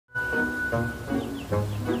Take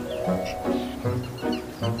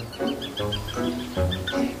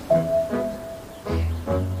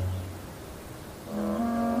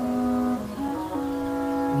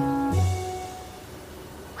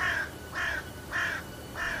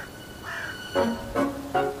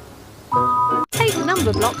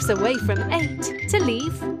number blocks away from 8 to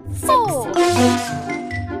leave 4.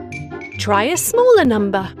 Try a smaller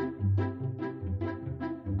number.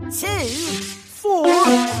 2, 4.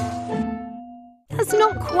 That's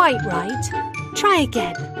not quite right. Try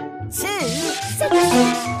again. 2, 6.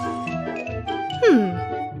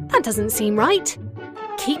 That doesn't seem right.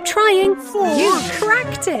 Keep trying. 4. You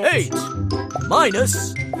cracked it. 8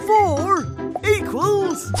 minus 4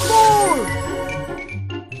 equals 4.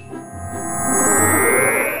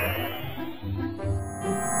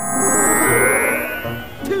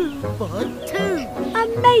 2 by 2.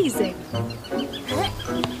 Amazing.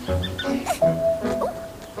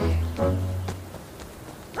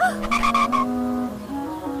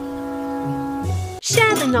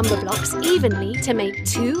 Share the number blocks evenly to make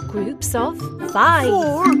 2 groups of 5.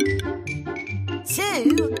 4,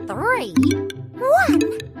 2, 3, 1.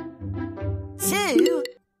 2,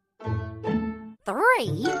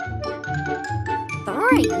 3,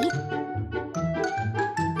 3,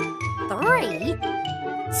 3,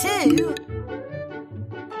 2,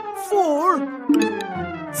 4,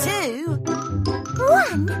 2,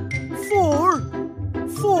 1. 4,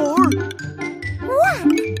 4, 1,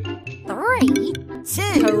 3,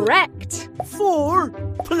 2. Correct. 4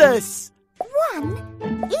 plus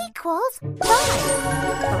 1 equals 5.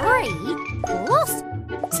 3 plus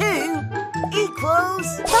 2 equals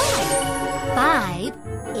 5. 5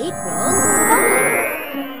 equals 5.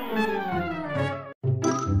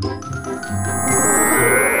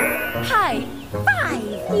 High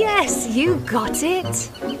 5. Yes, you got it.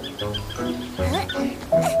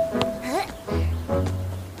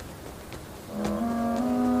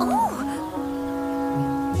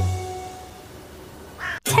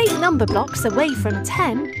 Take number blocks away from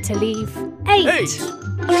 10 to leave 8. 8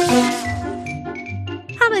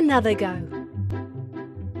 Have another go.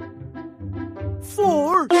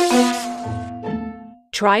 4,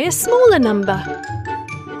 Try a smaller number.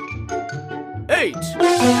 8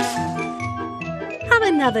 Have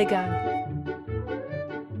another go.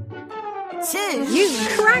 2. You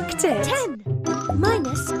cracked it. 10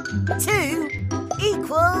 minus 2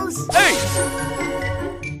 equals 8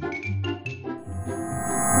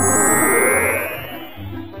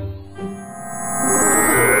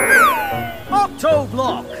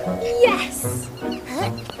 Octoblock. Yes.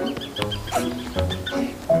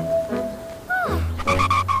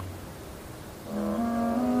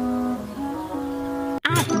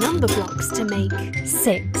 Add number blocks to make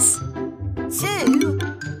 6. 2,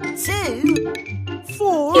 2,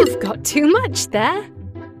 4, You've got too much there.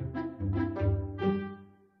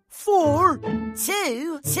 4, 2,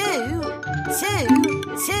 2, 2,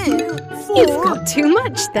 2, 4. You've got too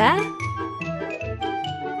much there.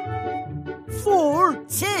 4,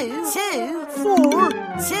 2, 2, 4,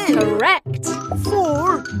 2. Correct.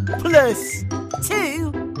 4 plus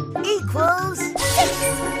 2 equals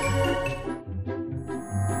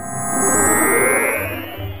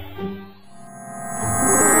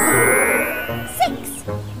 6.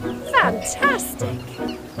 Fantastic.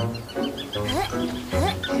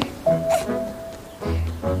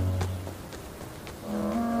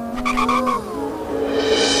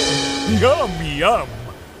 Yum, yum.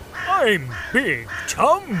 I'm Big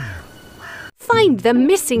Tum. Find the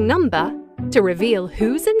missing number to reveal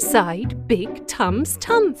who's inside Big Tum's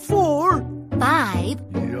tum. 4, 5,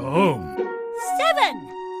 Yum. 7.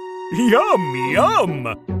 Yum,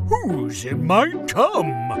 yum. Who's in my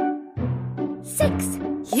tum? 6.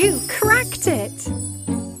 You cracked it. 6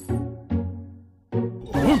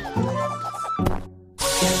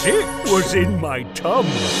 was in my tum.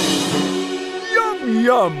 Yum,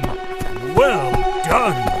 yum. Well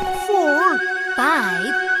done. 4,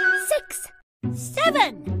 5, 6,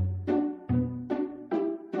 7.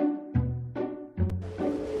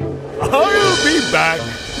 I'll be back.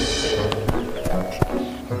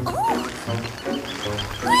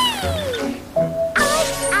 I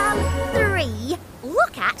am 3.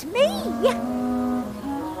 Look at me.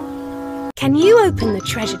 Can you open the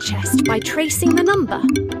treasure chest by tracing the number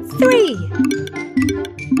 3?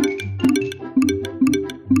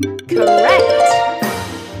 Correct.